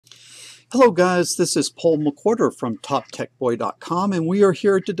Hello guys, this is Paul McWhorter from TopTechBoy.com, and we are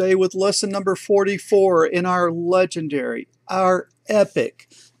here today with lesson number 44 in our legendary, our epic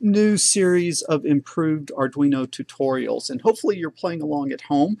new series of improved Arduino tutorials. And hopefully you're playing along at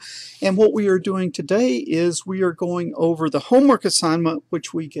home. And what we are doing today is we are going over the homework assignment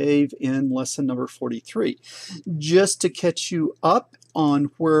which we gave in lesson number 43. Just to catch you up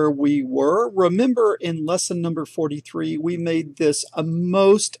on where we were, remember in lesson number 43 we made this a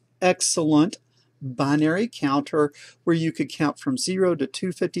most excellent binary counter where you could count from 0 to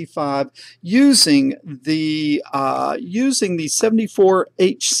 255 using the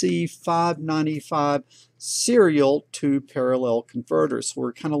 74HC595 serial to parallel converter. So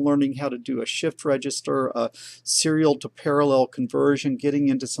we're kind of learning how to do a shift register, a serial to parallel conversion, getting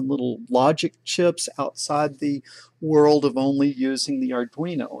into some little logic chips outside the world of only using the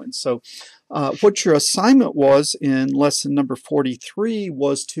Arduino. And so what your assignment was in lesson number 43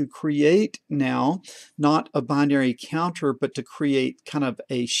 was to create now not a binary counter, but to create kind of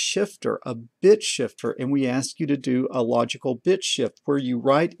a shifter, a bit shifter. And we ask you to do a logical bit shift where you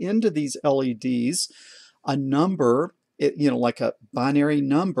write into these LEDs a number, like a binary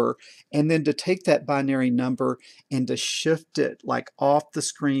number, and then to take that binary number and to shift it like off the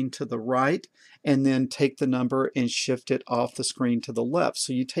screen to the right, and then take the number and shift it off the screen to the left.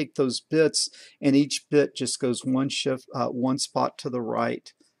 So you take those bits, and each bit just goes one spot to the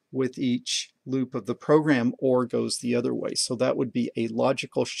right with each loop of the program, or goes the other way. So that would be a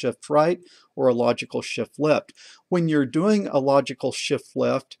logical shift right or a logical shift left. When you're doing a logical shift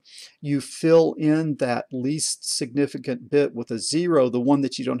left, you fill in that least significant bit with a 0, the one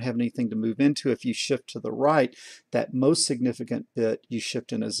that you don't have anything to move into. If you shift to the right, that most significant bit you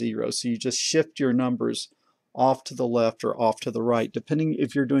shift in a 0. So you just shift your numbers off to the left or off to the right, depending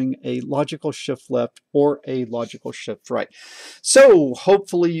if you're doing a logical shift left or a logical shift right. So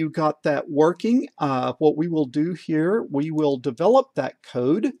hopefully you got that working. What we will do here, we will develop that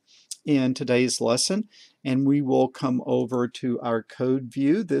code in today's lesson, and we will come over to our code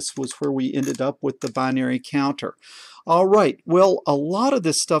view. This was where we ended up with the binary counter. All right, well, a lot of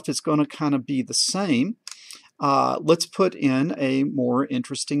this stuff is going to kind of be the same. Let's put in a more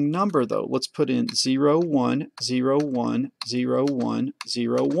interesting number though. Let's put in 0, 1, 0, 1, 0, 1,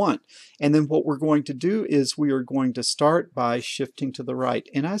 0, 1. And then what we're going to do is we are going to start by shifting to the right.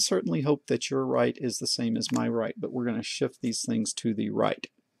 And I certainly hope that your right is the same as my right, but we're going to shift these things to the right.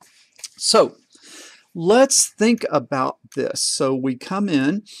 So let's think about this. So we come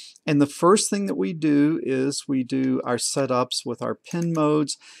in, and the first thing that we do is we do our setups with our pin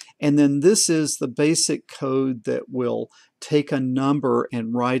modes, and then this is the basic code that will take a number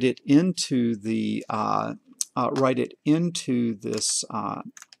and write it into the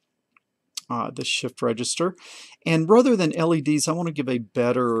the shift register. And rather than LEDs, I want to give a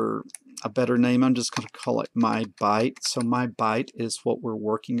better name. I'm just going to call it my byte. So my byte is what we're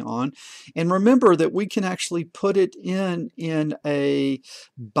working on. And remember that we can actually put it in a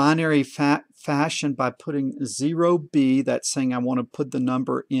binary fashion by putting 0B. That's saying I want to put the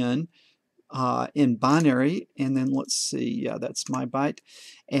number in binary, and then let's see, yeah, that's my byte,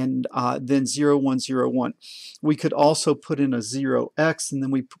 and then 0, 1, 0, 1. We could also put in a 0x, and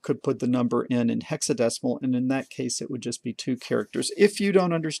then we could put the number in hexadecimal, and in that case it would just be 2 characters. If you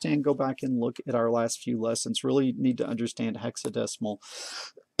don't understand, go back and look at our last few lessons. Really need to understand hexadecimal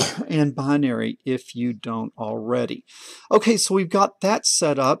and binary if you don't already. Okay, so we've got that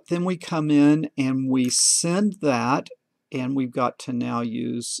set up. Then we come in and we send that, and we've got to now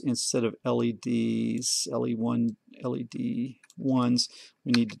use, instead of LEDs, LED ones,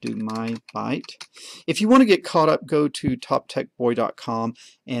 we need to do my byte. If you want to get caught up, go to toptechboy.com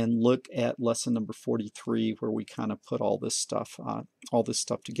and look at lesson number 43, where we kind of put all this stuff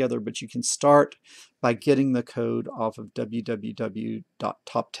together. But you can start by getting the code off of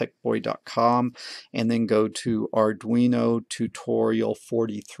www.toptechboy.com and then go to Arduino tutorial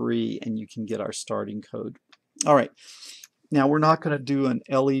 43, and you can get our starting code. All right. Now we're not going to do an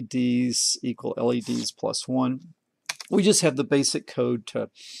LEDs equal LEDs plus 1. We just have the basic code to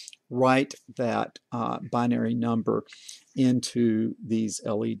write that binary number into these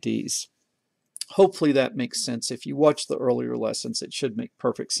LEDs. Hopefully that makes sense. If you watch the earlier lessons, it should make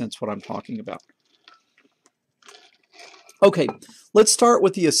perfect sense what I'm talking about. Okay, let's start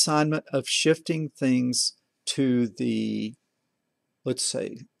with the assignment of shifting things to the, let's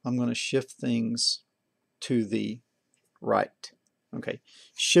say, I'm going to shift things to the right. Okay,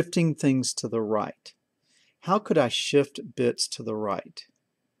 shifting things to the right. How could I shift bits to the right?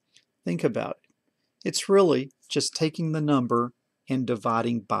 Think about it. It's really just taking the number and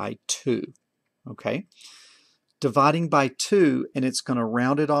dividing by 2. Okay, dividing by 2, and it's going to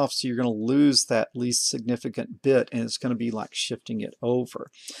round it off, so you're going to lose that least significant bit, and it's going to be like shifting it over.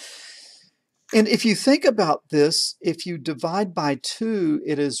 And if you think about this, if you divide by 2,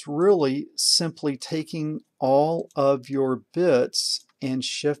 it is really simply taking all of your bits and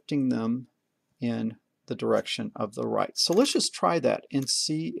shifting them in the direction of the right. So let's just try that and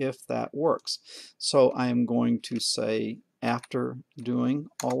see if that works. So I am going to say, after doing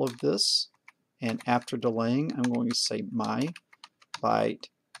all of this and after delaying, I'm going to say my byte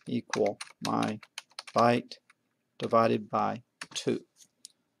equal my byte divided by 2.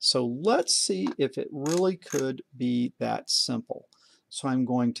 So let's see if it really could be that simple. So I'm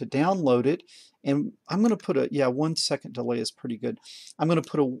going to download it, and I'm going to put a, 1 second delay is pretty good. I'm going to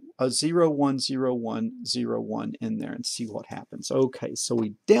put a 010101 in there and see what happens. Okay, so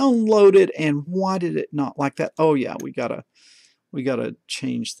we downloaded, and why did it not like that? Oh yeah, we gotta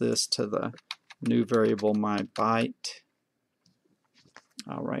change this to the new variable my byte.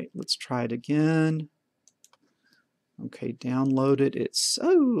 All right, let's try it again. Okay, download it. It's,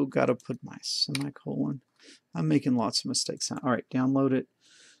 oh, got to put my semicolon. I'm making lots of mistakes. All right, download it.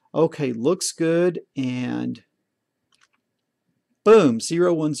 Okay, looks good. And boom,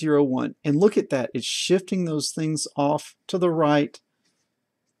 0101. And look at that. It's shifting those things off to the right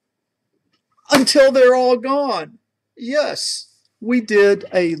until they're all gone. Yes, we did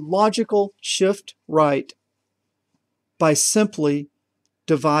a logical shift right by simply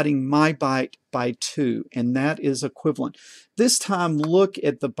dividing my byte by 2, and that is equivalent. This time, look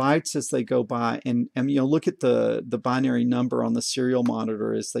at the bytes as they go by, and look at the binary number on the serial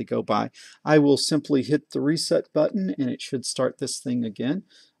monitor as they go by. I will simply hit the reset button, and it should start this thing again.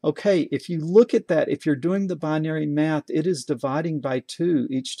 Okay, if you look at that, if you're doing the binary math, it is dividing by 2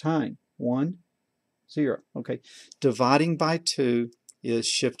 each time. 1, 0. Okay, dividing by 2 is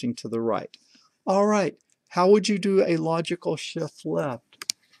shifting to the right. All right, how would you do a logical shift left?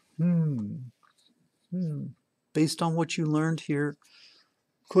 Based on what you learned here,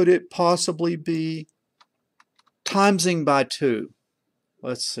 could it possibly be timesing by 2?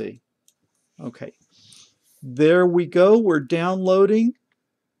 Let's see. Okay, there we go. We're downloading.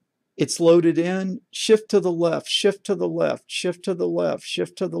 It's loaded in. Shift to the left, shift to the left, shift to the left,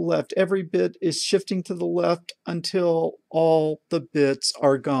 shift to the left. Every bit is shifting to the left until all the bits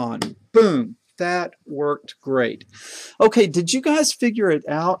are gone. Boom. That worked great. Okay, did you guys figure it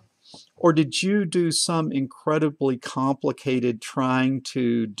out? Or did you do some incredibly complicated trying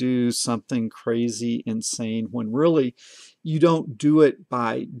to do something crazy, insane, when really you don't do it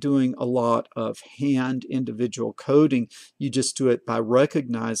by doing a lot of hand individual coding? You just do it by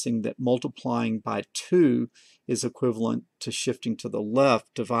recognizing that multiplying by 2 is equivalent to shifting to the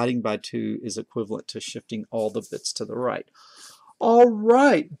left. Dividing by 2 is equivalent to shifting all the bits to the right. All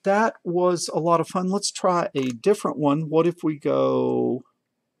right, that was a lot of fun. Let's try a different one. What if we go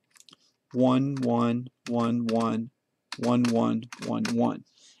 1 1 1 1 1 1 1 1,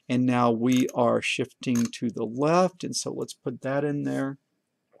 and now we are shifting to the left, and so let's put that in there.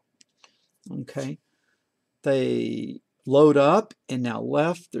 Okay, they load up, and now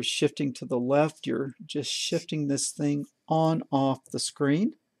left, they're shifting to the left. You're just shifting this thing on off the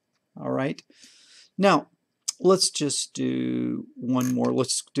screen. All right, now let's just do one more.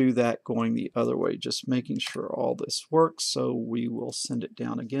 Let's do that going the other way, just making sure all this works. So we will send it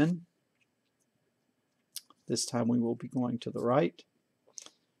down again. This time we will be going to the right.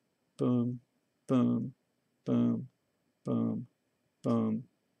 Boom, boom, boom, boom, boom,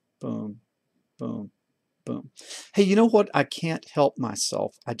 boom, boom, boom. Hey, you know what? I can't help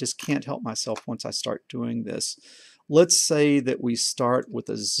myself. I just can't help myself once I start doing this. Let's say that we start with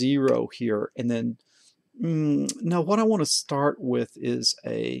a 0 here, and then, now what I want to start with is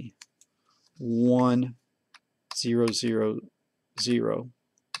a 1 0 0 0.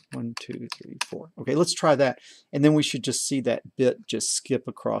 1 2 3 4. Okay, let's try that, and then we should just see that bit just skip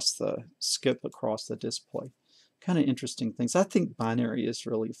across the display. Kind of interesting things. I think binary is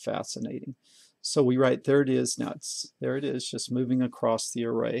really fascinating. So we write, there it is. Now there it is, just moving across the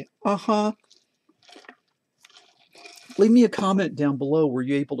array. Leave me a comment down below. Were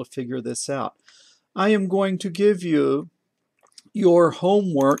you able to figure this out? I am going to give you your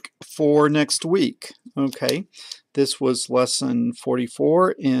homework for next week. Okay, this was lesson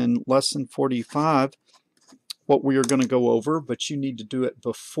 44. In lesson 45, what we are going to go over, but you need to do it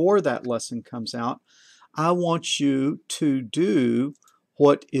before that lesson comes out. I want you to do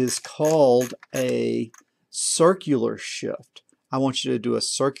what is called a circular shift. I want you to do a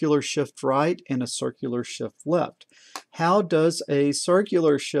circular shift right and a circular shift left. How does a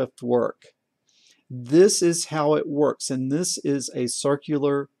circular shift work? This is how it works, and this is a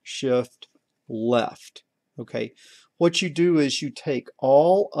circular shift left. okay, what you do is you take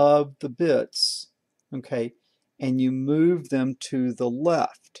all of the bits, okay, and you move them to the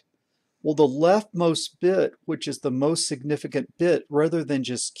left. Well, the leftmost bit, which is the most significant bit, rather than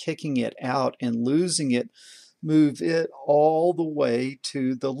just kicking it out and losing it, move it all the way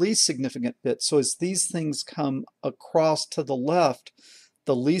to the least significant bit. So as these things come across to the left,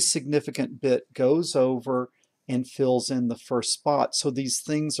 the least significant bit goes over and fills in the first spot. So these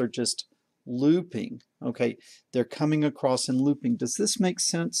things are just looping, okay? They're coming across and looping. Does this make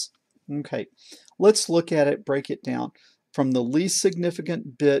sense? Okay, let's look at it, break it down. From the least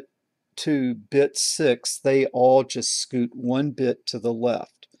significant bit to bit 6, they all just scoot one bit to the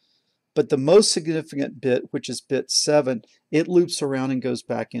left. But the most significant bit, which is bit 7, it loops around and goes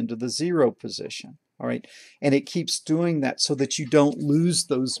back into the 0 position. All right, and it keeps doing that so that you don't lose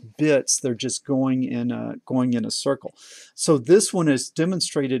those bits. They're just going in a circle. So this one is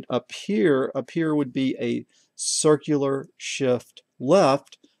demonstrated up here. Up here would be a circular shift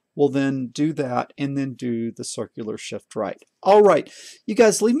left. We'll then do that and then do the circular shift right. All right, you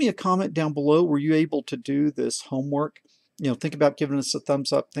guys, leave me a comment down below. Were you able to do this homework? Think about giving us a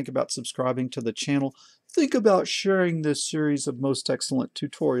thumbs up. Think about subscribing to the channel. Think about sharing this series of Most Excellent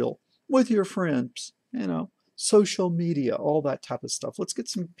Tutorial with your friends, social media, all that type of stuff. Let's get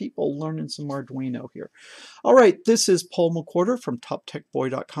some people learning some Arduino here. All right, this is Paul McWhorter from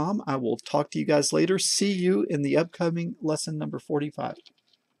TopTechBoy.com. I will talk to you guys later. See you in the upcoming lesson number 45.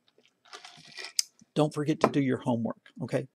 Don't forget to do your homework, okay?